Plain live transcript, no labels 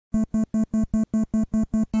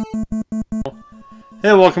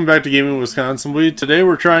Hey, welcome back to Gaming Wisconsinbly. Today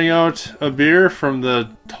we're trying out a beer from the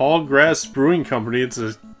Tallgrass Brewing Company. It's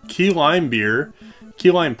a key lime beer, key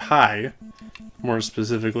lime pie, more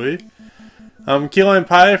specifically. Key lime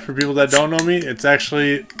pie, for people that don't know me, it's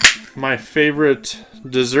actually my favorite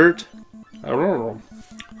dessert,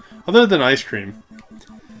 other than ice cream.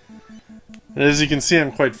 And as you can see,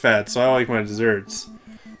 I'm quite fat, so I like my desserts.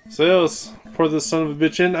 So yeah, let's pour this son of a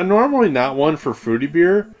bitch in. I'm normally not one for fruity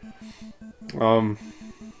beer.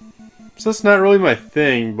 So that's not really my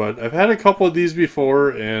thing, but I've had a couple of these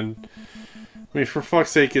before, and I mean, for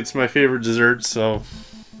fuck's sake, it's my favorite dessert, so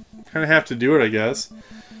kind of have to do it, I guess.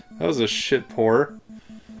 That was a shit pour.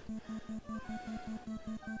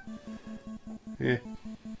 Yeah.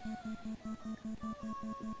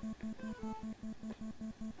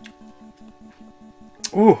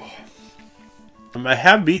 Ooh. I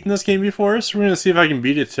have beaten this game before, so we're going to see if I can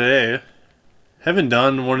beat it today. Haven't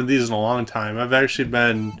done one of these in a long time. I've actually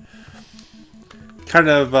been kind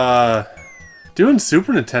of doing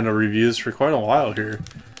Super Nintendo reviews for quite a while here.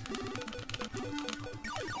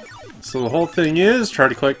 So the whole thing is try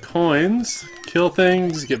to collect coins, kill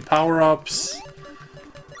things, get power-ups.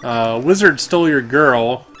 Wizard stole your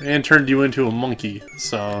girl and turned you into a monkey,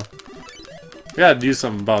 so we gotta do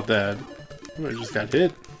something about that. Ooh, I just got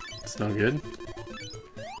hit. It's no good.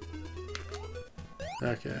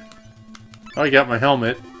 Okay. Oh, I got my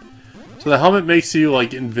helmet. So the helmet makes you,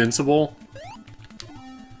 like, invincible.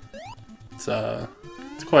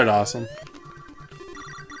 It's quite awesome.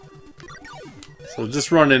 So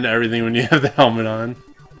just run into everything when you have the helmet on.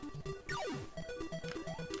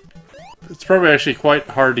 It's probably actually quite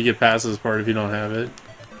hard to get past this part if you don't have it.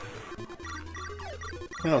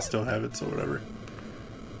 I'll still have it, so whatever.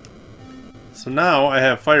 So now I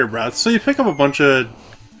have fire breath. So you pick up a bunch of...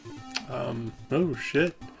 oh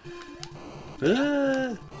shit.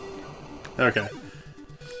 Okay.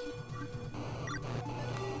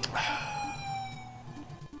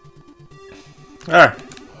 Alright.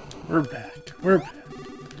 We're back. We're back.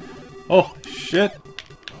 Oh, shit.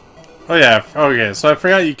 Oh, yeah. Okay, so I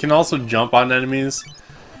forgot you can also jump on enemies.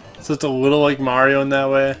 So it's a little like Mario in that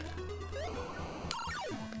way.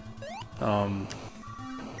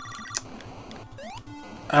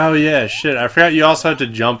 Oh, yeah, shit. I forgot you also have to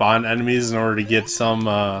jump on enemies in order to get some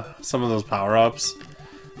of those power-ups.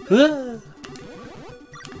 Oh,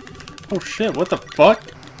 shit. What the fuck?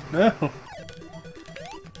 No.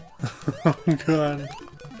 Oh, God.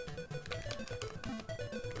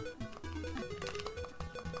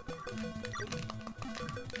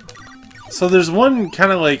 So there's one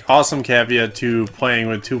kind of like awesome caveat to playing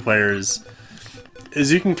with two players,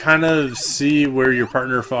 is you can kind of see where your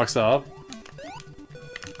partner fucks up.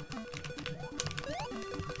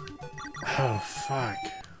 Oh, fuck.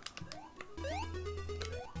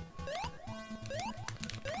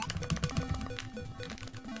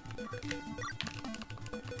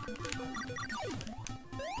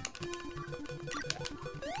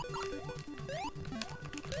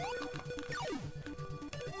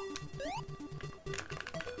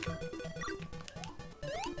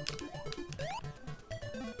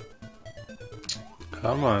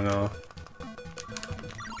 Come on now.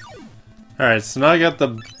 Alright, so now I got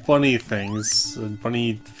the bunny things. The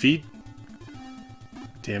bunny feet.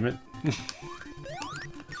 Damn it.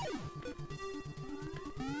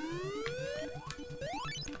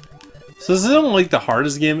 So this isn't like the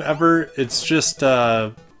hardest game ever. It's just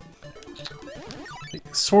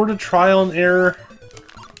sort of trial and error.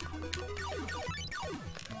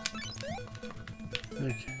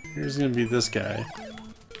 Okay, here's gonna be this guy.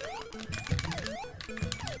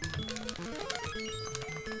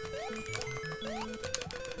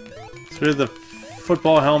 We have the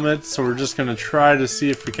football helmet, so we're just gonna try to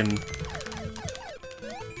see if we can...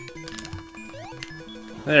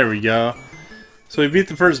 There we go. So we beat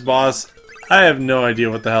the first boss. I have no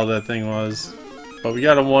idea what the hell that thing was. But we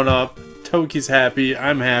got a 1-up. Toki's happy.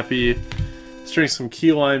 I'm happy. Let's drink some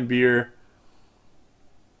key lime beer.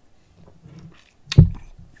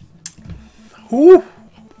 Ooh!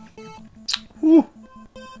 Ooh!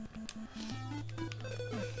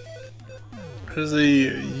 It is a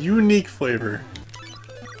unique flavor.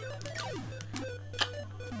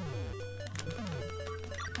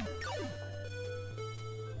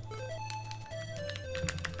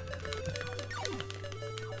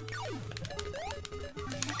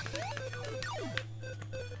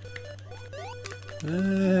 I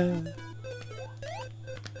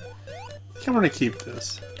think I'm gonna keep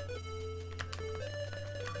this.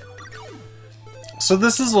 So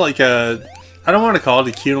this is like a... I don't want to call it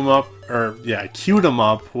a cute 'em up, or yeah, cute 'em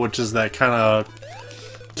up, which is that kind of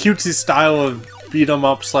cutesy style of beat 'em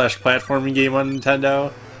up slash platforming game on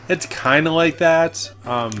Nintendo. It's kind of like that.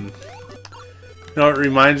 You know, it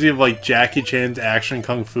reminds me of like Jackie Chan's Action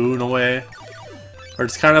Kung Fu in a way. Where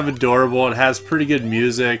it's kind of adorable, it has pretty good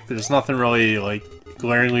music, there's nothing really like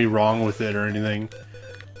glaringly wrong with it or anything.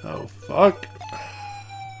 Oh fuck.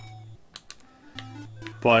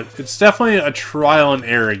 But it's definitely a trial and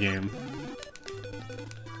error game.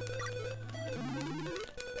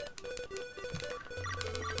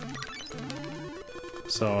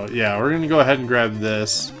 So yeah, we're gonna go ahead and grab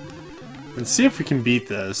this and see if we can beat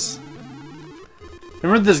this.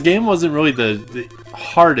 Remember, this game wasn't really the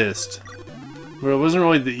hardest, but it wasn't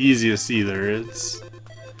really the easiest either. It's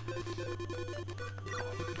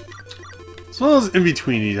one of those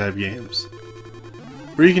in-betweeny type games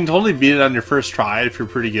where you can totally beat it on your first try if you're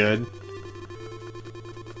pretty good,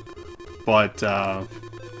 but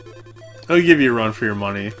it'll give you a run for your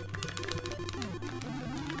money.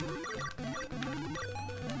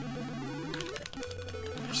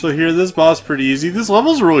 So here, this boss is pretty easy. This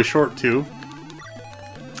level's really short too.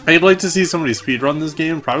 I'd like to see somebody speedrun this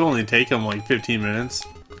game. Probably only take them like 15 minutes.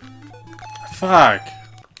 Fuck.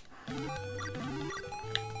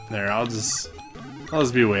 There, I'll just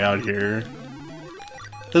be way out here.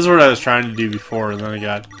 This is what I was trying to do before, and then I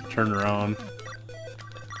got turned around.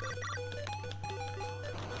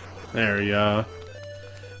 There we go.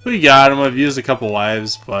 We got him. I've used a couple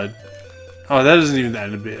lives, but... Oh, that isn't even the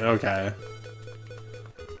end of it. Okay.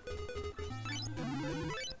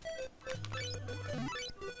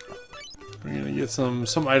 We're gonna get some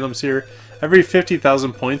items here. Every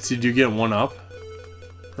 50,000 points, you do get one up.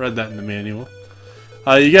 Read that in the manual.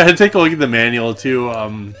 You gotta take a look at the manual too.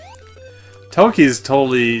 Toki's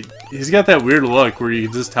totally... He's got that weird look where you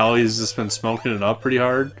can just tell he's just been smoking it up pretty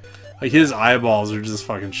hard. Like, his eyeballs are just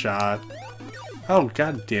fucking shot. Oh,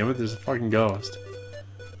 god damn it, there's a fucking ghost.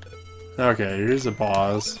 Okay, here's a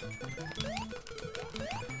boss.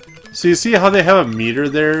 So you see how they have a meter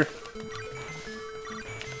there?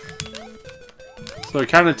 So it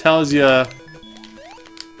kind of tells you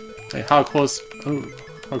like how close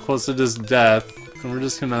it is to death, and we're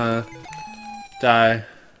just gonna die.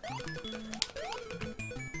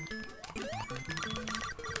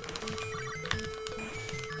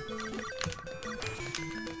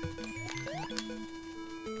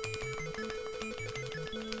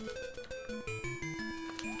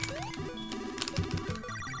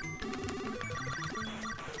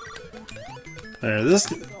 There,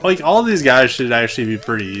 this, like, all these guys should actually be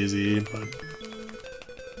pretty easy, but...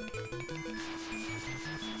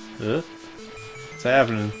 What's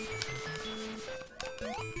happening?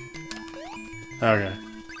 Okay.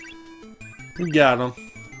 We got him.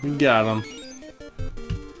 We got him.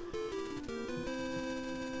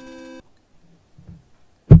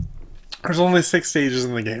 There's only 6 stages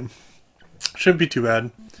in the game. Shouldn't be too bad.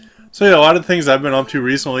 So yeah, a lot of things I've been up to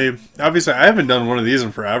recently. Obviously, I haven't done one of these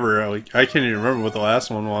in forever. Like, I can't even remember what the last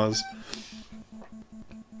one was.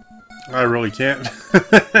 I really can't.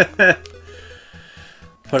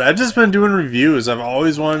 But I've just been doing reviews. I've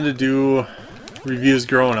always wanted to do reviews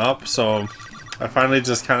growing up, so I finally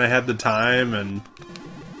just kind of had the time and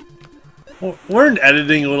learned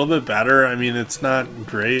editing a little bit better. I mean, it's not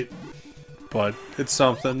great, but it's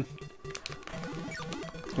something.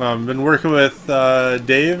 I've been working with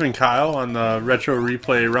Dave and Kyle on the Retro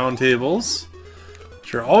Replay Roundtables,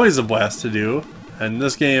 which are always a blast to do. And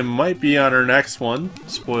this game might be on our next one.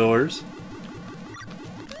 Spoilers.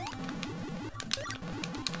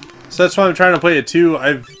 So that's why I'm trying to play it too.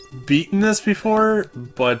 I've beaten this before,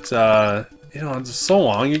 but you know, it's so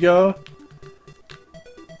long ago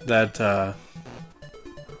that I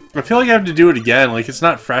feel like I have to do it again. Like, it's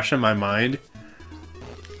not fresh in my mind.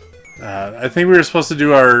 I think we were supposed to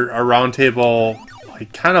do our roundtable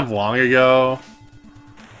like kind of long ago.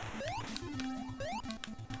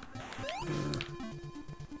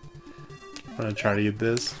 I'm gonna try to get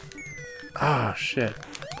this. Ah, shit.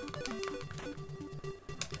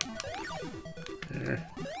 There.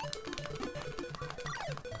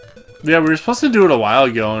 Yeah, we were supposed to do it a while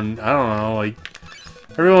ago, and I don't know, like,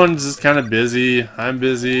 everyone's just kind of busy. I'm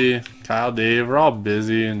busy. Kyle, Dave, we're all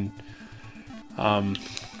busy, and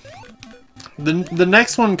the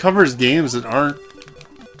next one covers games that aren't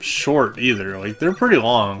short either. Like, they're pretty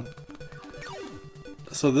long.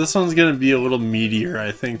 So this one's gonna be a little meatier,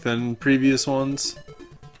 I think, than previous ones.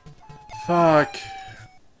 Fuck.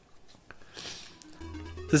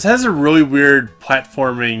 This has a really weird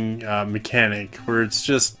platforming mechanic where it's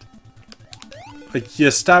just like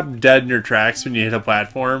you stop dead in your tracks when you hit a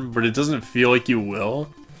platform, but it doesn't feel like you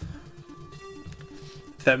will.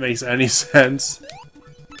 If that makes any sense.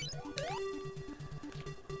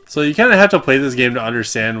 So you kind of have to play this game to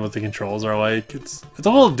understand what the controls are like. It's a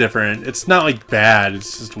little different. It's not like bad.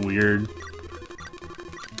 It's just weird.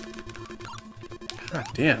 God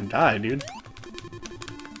damn, die, dude.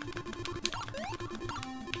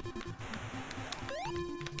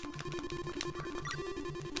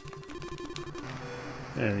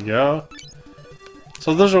 There we go.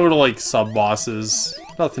 So those are little like sub-bosses.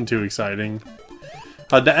 Nothing too exciting.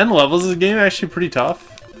 The end levels of the game are actually pretty tough.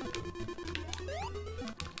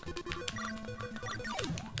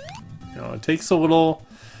 You know, it takes a little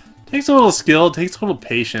skill, it takes a little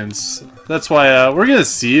patience. That's why we're gonna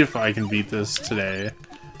see if I can beat this today.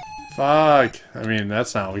 Fuck. I mean,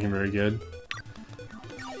 that's not looking very good.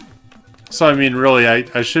 So I mean, really,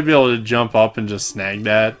 I should be able to jump up and just snag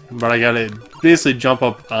that, but I gotta basically jump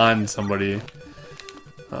up on somebody.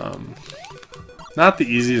 Not the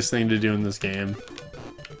easiest thing to do in this game.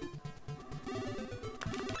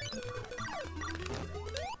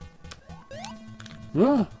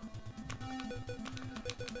 Ah.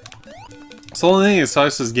 So the only thing that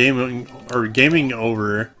sucks is gaming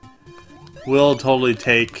over will totally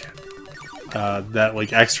take that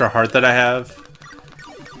like extra heart that I have,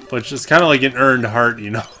 which is kind of like an earned heart,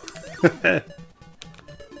 you know.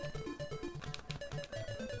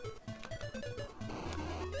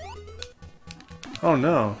 Oh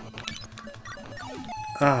no.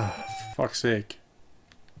 Ah, fuck's sake.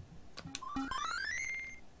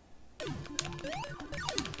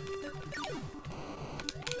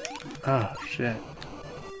 Oh shit.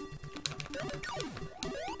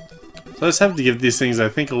 So I just have to give these things, I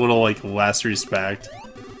think, a little like less respect.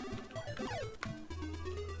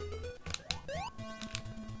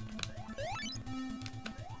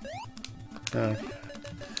 Okay.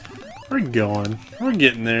 We're going. We're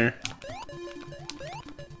getting there.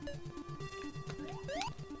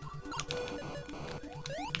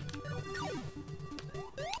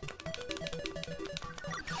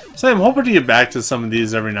 So I'm hoping to get back to some of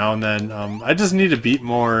these every now and then. I just need to beat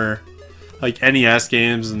more like NES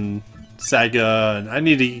games and Sega, and I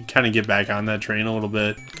need to kind of get back on that train a little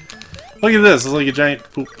bit. Look at this, it's like a giant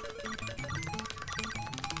poop.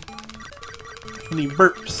 And he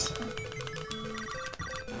burps.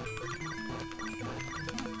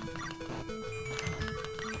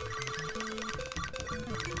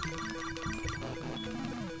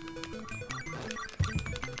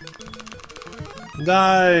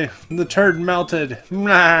 Die! The turd melted.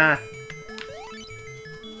 Nah.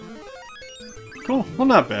 Cool. Well,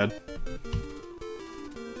 not bad.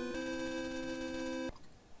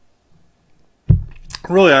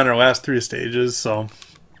 Really on our last 3 stages, so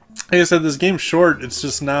like I said, this game's short. It's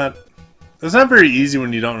just not. It's not very easy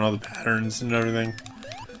when you don't know the patterns and everything.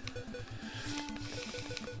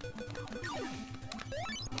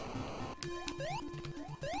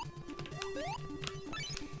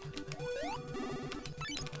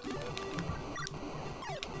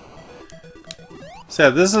 So yeah,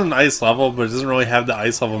 this is an ice level, but it doesn't really have the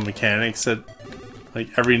ice level mechanics that like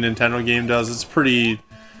every Nintendo game does. It's pretty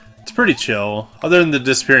chill, other than the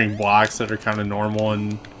disappearing blocks that are kind of normal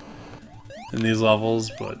in these levels.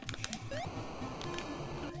 But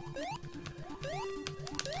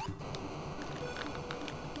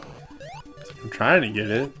I'm trying to get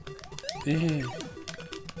it. Yeah.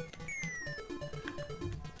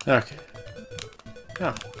 Okay.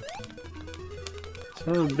 Oh.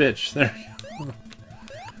 Son of a bitch. There we go.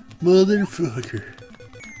 Motherfucker.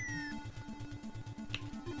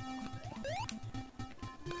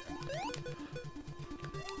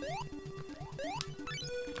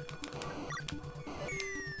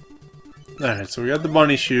 Alright, so we got the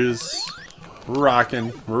bunny shoes. We're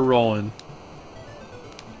rocking. We're rolling.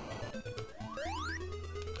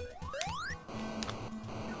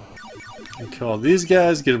 And kill all these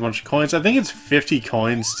guys, get a bunch of coins. I think it's 50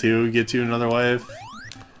 coins to get to another life.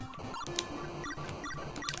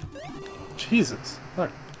 Jesus.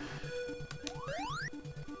 Fuck.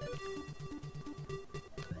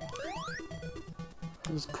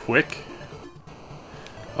 That was quick.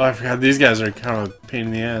 Oh, I forgot these guys are kind of a pain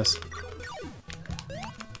in the ass.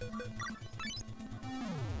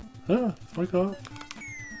 Ah, fuck off.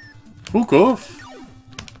 Fuck off.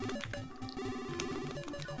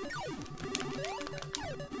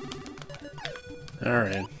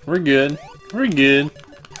 Alright, we're good. We're good.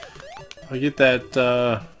 I'll get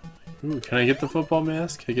that, ooh, can I get the football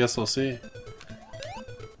mask? I guess we'll see.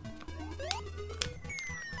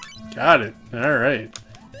 Got it. Alright.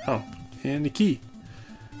 Oh, and the key.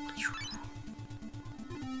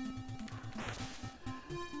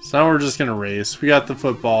 So now we're just gonna race. We got the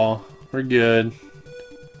football. We're good.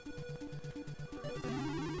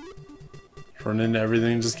 Run into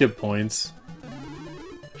everything, just get points.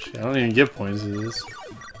 Shit, I don't even get points to this.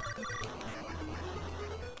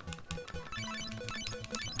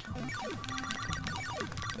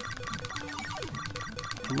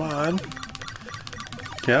 Come on.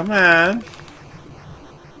 Come on.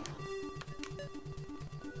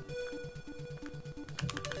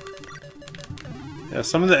 Yeah,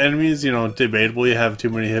 some of the enemies, you know, debatably have too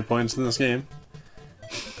many hit points in this game.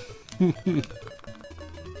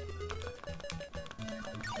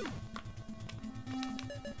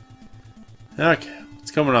 Okay,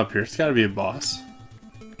 what's coming up here? It's gotta be a boss.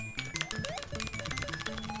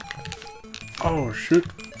 Oh, shoot.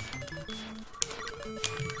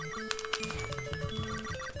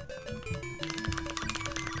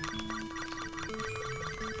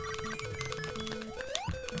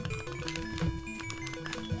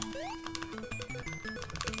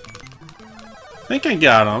 I think I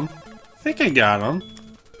got him. I think I got him.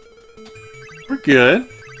 We're good.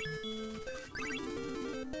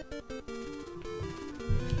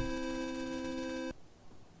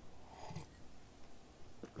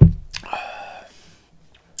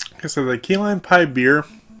 Like I said, the key lime pie beer.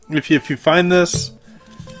 If you find this,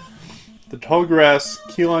 the Tallgrass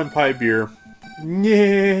key lime pie beer.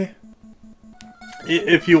 Yeah.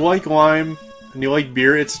 If you like lime and you like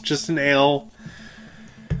beer, it's just an ale.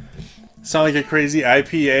 It's not like a crazy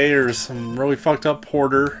IPA or some really fucked up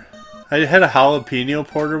porter. I had a jalapeno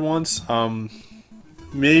porter once.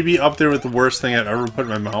 Maybe up there with the worst thing I've ever put in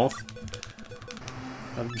my mouth.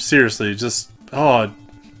 Seriously, just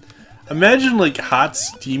imagine like hot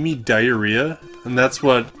steamy diarrhea, and that's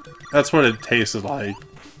what it tasted like.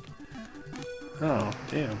 Oh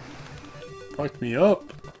damn, fucked me up.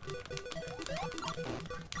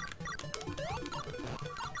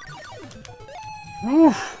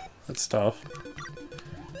 Whew. That's tough.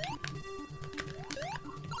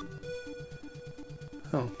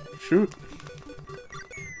 Oh, shoot.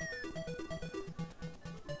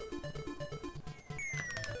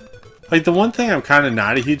 Like, the one thing I'm kind of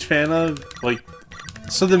not a huge fan of, like,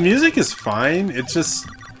 so the music is fine, it just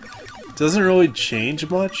doesn't really change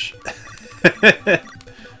much. Like,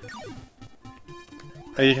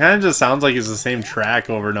 it kind of just sounds like it's the same track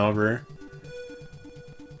over and over.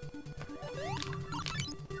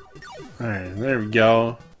 Alright, there we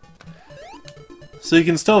go. So you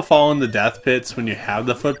can still fall in the death pits when you have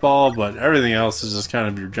the football, but everything else is just kind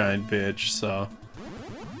of your giant bitch, so.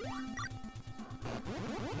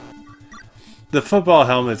 The football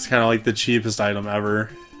helmet's kind of like the cheapest item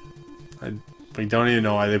ever. I don't even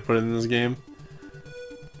know why they put it in this game.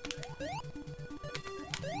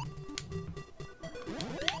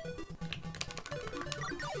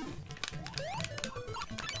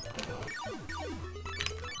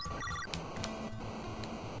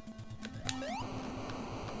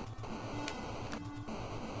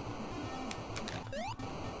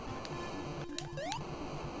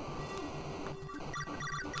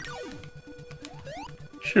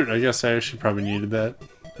 Shoot, I guess I actually probably needed that.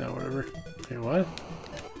 No, whatever. Okay, what?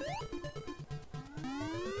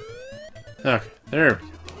 Okay, there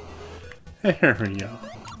we go. There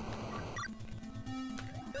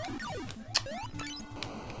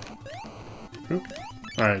we go.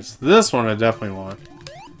 Alright, so this one I definitely want.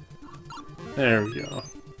 There we go.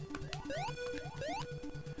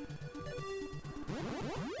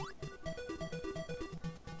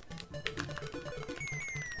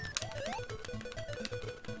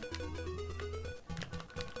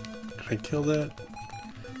 I kill that?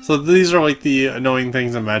 So these are like the annoying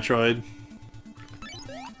things in Metroid.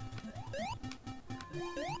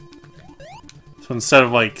 So instead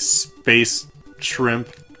of like space shrimp,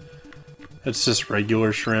 it's just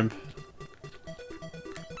regular shrimp.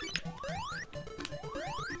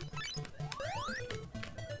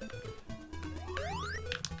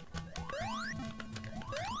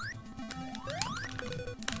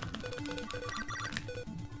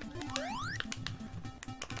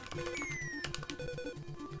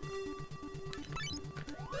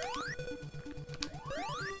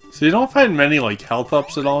 So you don't find many like health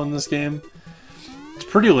ups at all in this game. It's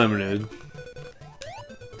pretty limited.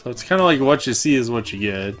 So it's kind of like what you see is what you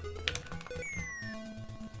get.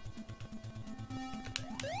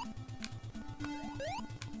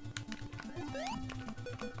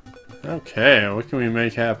 Okay, what can we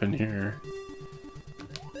make happen here?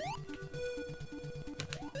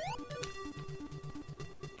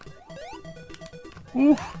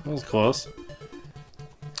 Ooh, that was close.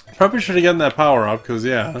 Probably should have gotten that power up, because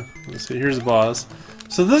yeah. Let's see, here's a boss.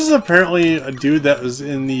 So this is apparently a dude that was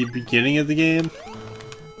in the beginning of the game.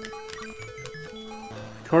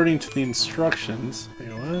 According to the instructions. Wait,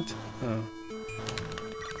 what? Oh.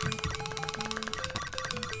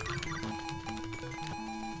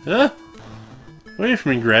 Huh? Away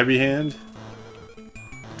from me, grabby hand.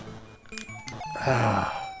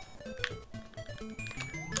 Ah.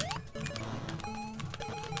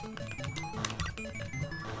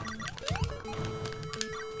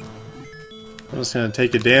 I'm just gonna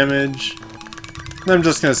take a damage. And I'm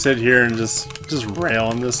just gonna sit here and just rail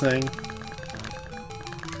on this thing.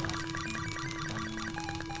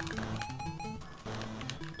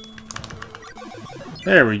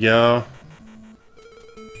 There we go.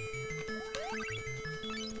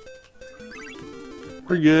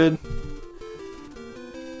 We're good.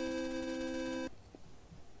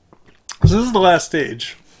 So this is the last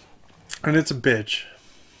stage. And it's a bitch.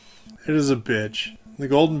 It is a bitch. The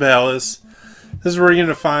Golden Palace. This is where you're going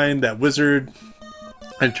to find that wizard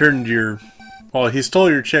and turned your... Well, he stole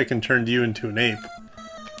your chick and turned you into an ape.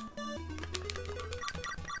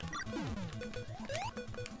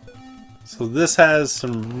 So this has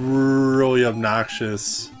some really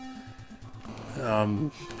obnoxious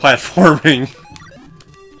platforming.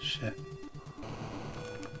 Shit.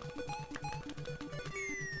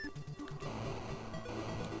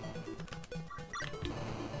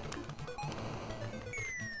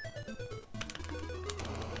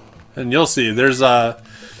 And you'll see, there's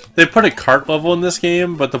they put a cart level in this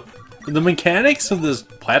game, but the mechanics of this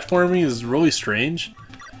platforming is really strange.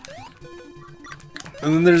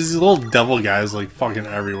 And then there's these little devil guys like fucking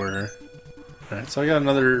everywhere. Alright, so I got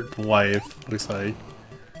another life, looks like.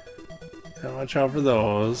 Gotta watch out for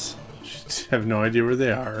those. Just have no idea where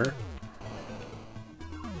they are.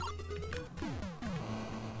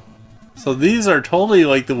 So these are totally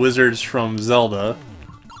like the wizards from Zelda.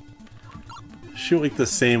 Shoot like the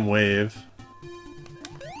same wave.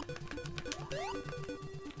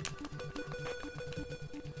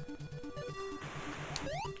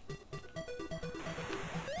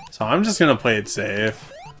 So I'm just gonna play it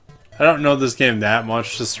safe. I don't know this game that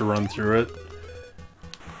much just to run through it.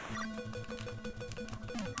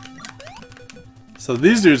 So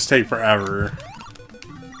these dudes take forever.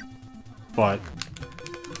 But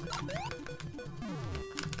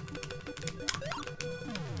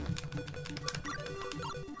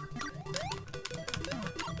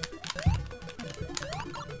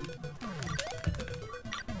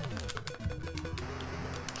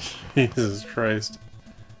Jesus Christ.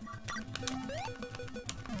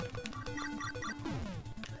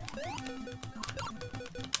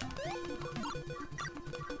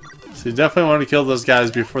 So you definitely want to kill those guys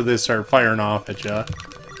before they start firing off at you.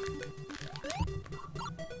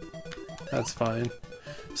 That's fine.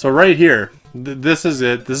 So right here, this is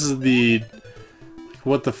it. This is the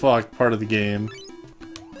what the fuck part of the game.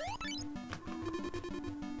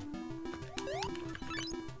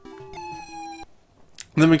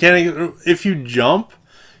 The mechanic, if you jump,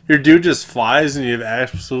 your dude just flies and you have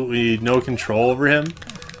absolutely no control over him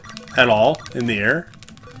at all in the air.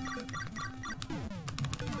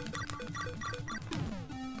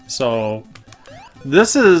 So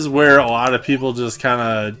this is where a lot of people just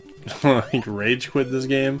kind of like rage quit this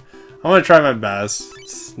game. I'm gonna try my best.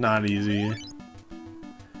 It's not easy. You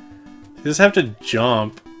just have to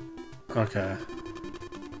jump. Okay.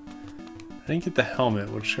 I didn't get the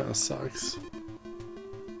helmet, which kind of sucks.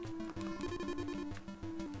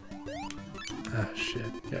 Ah,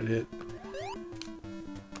 shit. Got hit.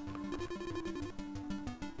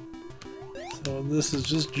 So this is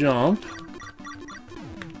just jump.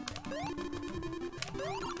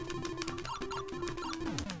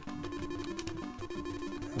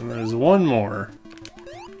 And there's one more.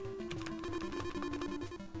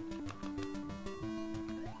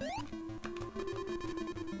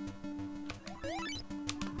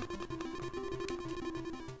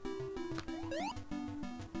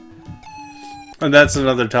 And that's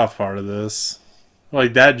another tough part of this.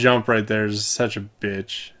 Like, that jump right there is such a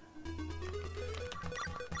bitch.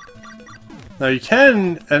 Now you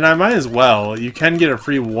can, and I might as well, you can get a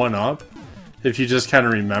free 1-up if you just kind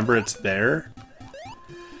of remember it's there.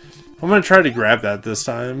 I'm going to try to grab that this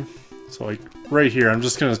time. So like, right here, I'm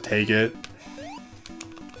just going to take it.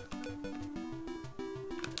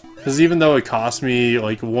 Because even though it cost me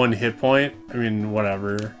like 1 hit point, I mean,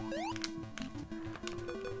 whatever.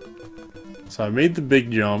 So I made the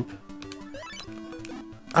big jump.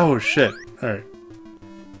 Oh shit, alright.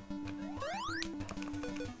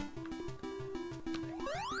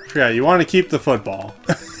 Yeah, you want to keep the football.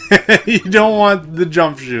 You don't want the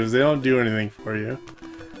jump shoes, they don't do anything for you.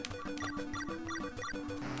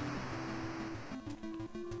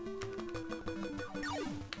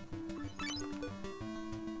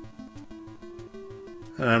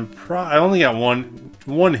 And I only got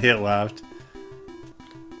one hit left.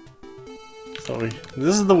 So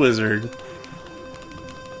this is the wizard.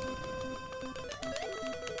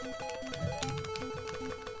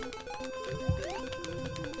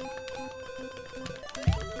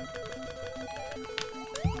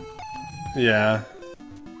 Yeah.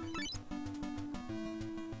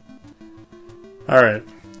 Alright.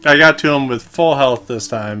 I got to him with full health this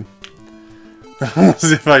time.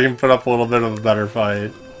 See if I can put up a little bit of a better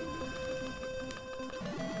fight.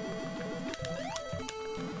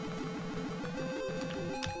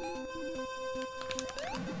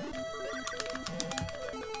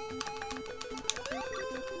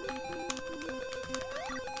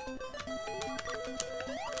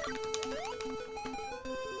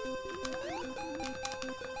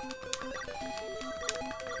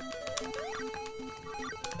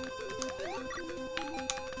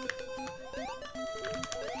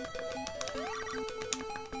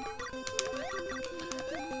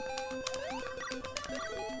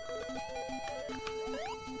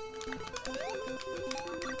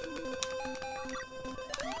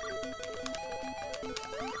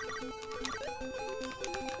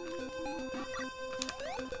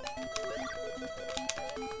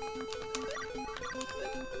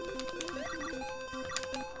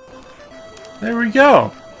 There we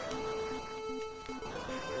go.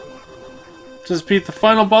 Just beat the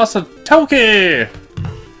final boss of Toki.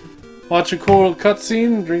 Watch a cool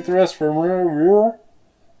cutscene. Drink the rest for a minute.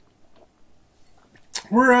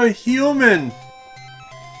 We're a human.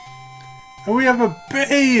 And we have a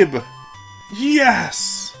babe.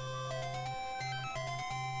 Yes.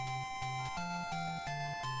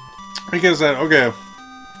 Like I said, okay.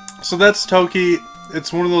 So that's Toki.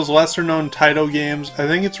 It's one of those lesser known Taito games. I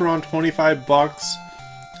think it's around 25 bucks.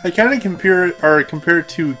 I kind of compare it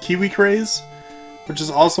to Kiwi Craze, which is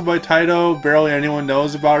also by Taito. Barely anyone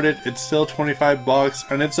knows about it. It's still 25 bucks,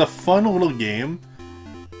 and it's a fun little game.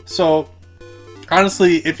 So,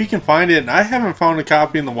 honestly, if you can find it, and I haven't found a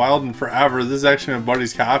copy in the wild in forever. This is actually my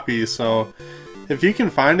buddy's copy, so if you can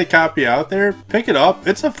find a copy out there, pick it up.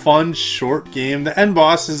 It's a fun, short game. The end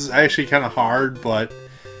boss is actually kind of hard, but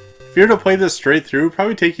if you were to play this straight through, it'd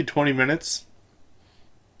probably take you 20 minutes.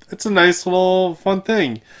 It's a nice little fun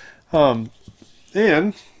thing. And,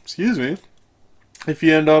 excuse me, if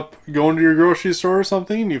you end up going to your grocery store or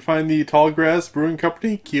something and you find the Tallgrass Brewing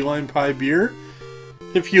Company Key Lime Pie beer,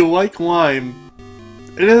 if you like lime,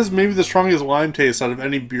 it has maybe the strongest lime taste out of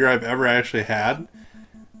any beer I've ever actually had.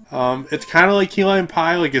 It's kind of like Key Lime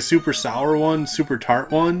Pie, like a super sour one, super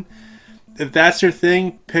tart one. If that's your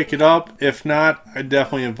thing, pick it up. If not, I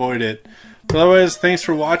definitely avoid it. But otherwise, thanks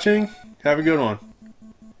for watching. Have a good one.